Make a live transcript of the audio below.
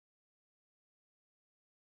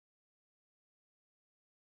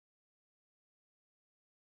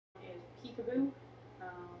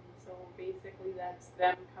that's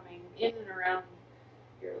them coming in and around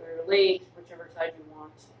your legs, whichever side you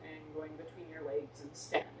want, and going between your legs and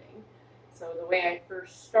standing. So the way I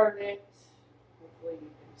first started, hopefully you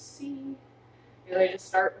can see, is I just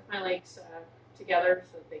start with my legs together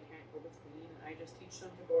so that they can't go between, and I just teach them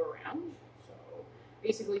to go around. So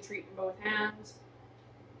basically treat in both hands,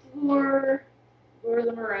 lure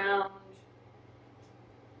them around.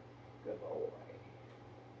 Good boy.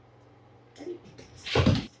 Ready?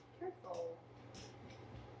 Careful.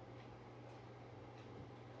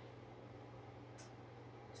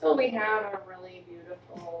 Till we have a really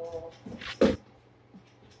beautiful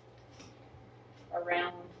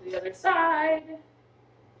around to the other side,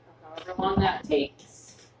 however long that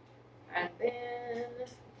takes. And then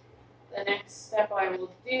the next step I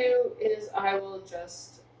will do is I will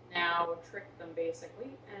just now trick them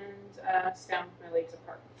basically and stand with my legs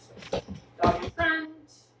apart. So dog in front,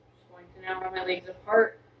 just going to now have my legs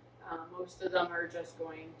apart. Most of them are just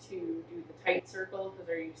going to do the tight circle because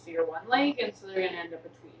they're used to your one leg, and so they're going to end up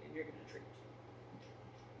between, and you're going to treat.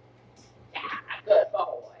 Yeah, good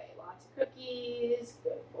boy. Lots of cookies.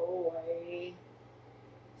 Good boy.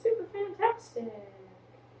 Super fantastic. The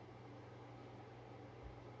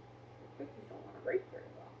cookies don't want to break very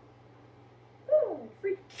well. Good.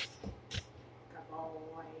 Free. Good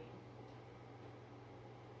boy.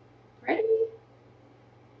 Ready?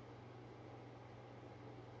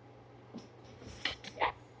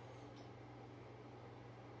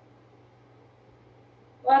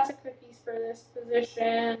 Lots of cookies for this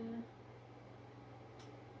position.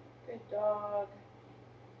 Good dog.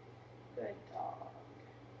 Good dog.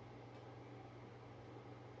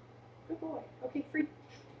 Good boy. Okay, free.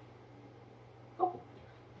 Go.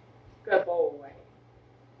 Good boy.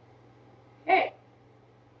 Okay.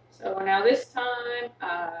 So now this time,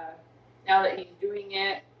 now that he's doing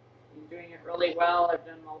it really well. I've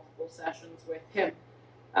done multiple sessions with him.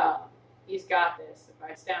 He's got this. If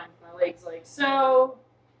I stand with my legs like so,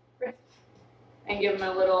 and give him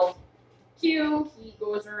a little cue, he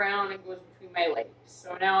goes around and goes between my legs.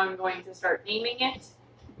 So now I'm going to start naming it.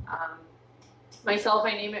 Myself,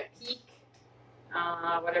 I name it Peek.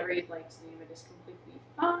 Whatever you'd like to name it is completely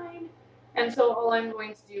fine. And so all I'm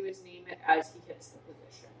going to do is name it as he hits the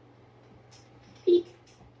position. Peek.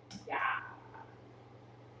 Yeah.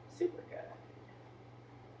 Super good.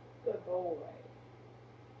 Good boy.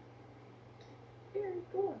 Very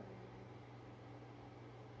good.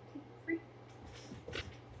 Free.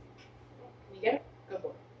 Can you get it? Good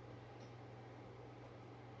boy.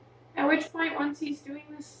 At which point, once he's doing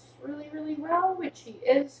this really, really well, which he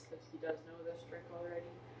is, because he does know this trick already,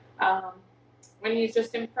 when he's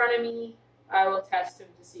just in front of me, I will test him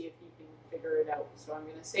to see if he can figure it out. So I'm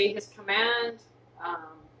going to say his command.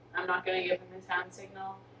 I'm not going to give him his hand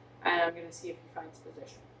signal, and I'm going to see if he finds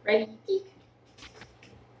position. Ready? Peek.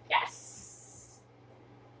 Yes.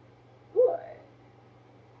 Good.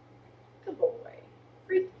 Good boy.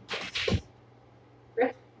 Free.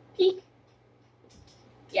 Riff. Peek.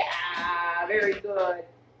 Yeah, very good.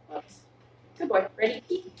 Oops. Good boy. Ready?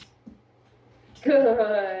 Peek.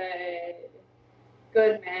 Good.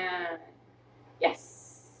 Good man.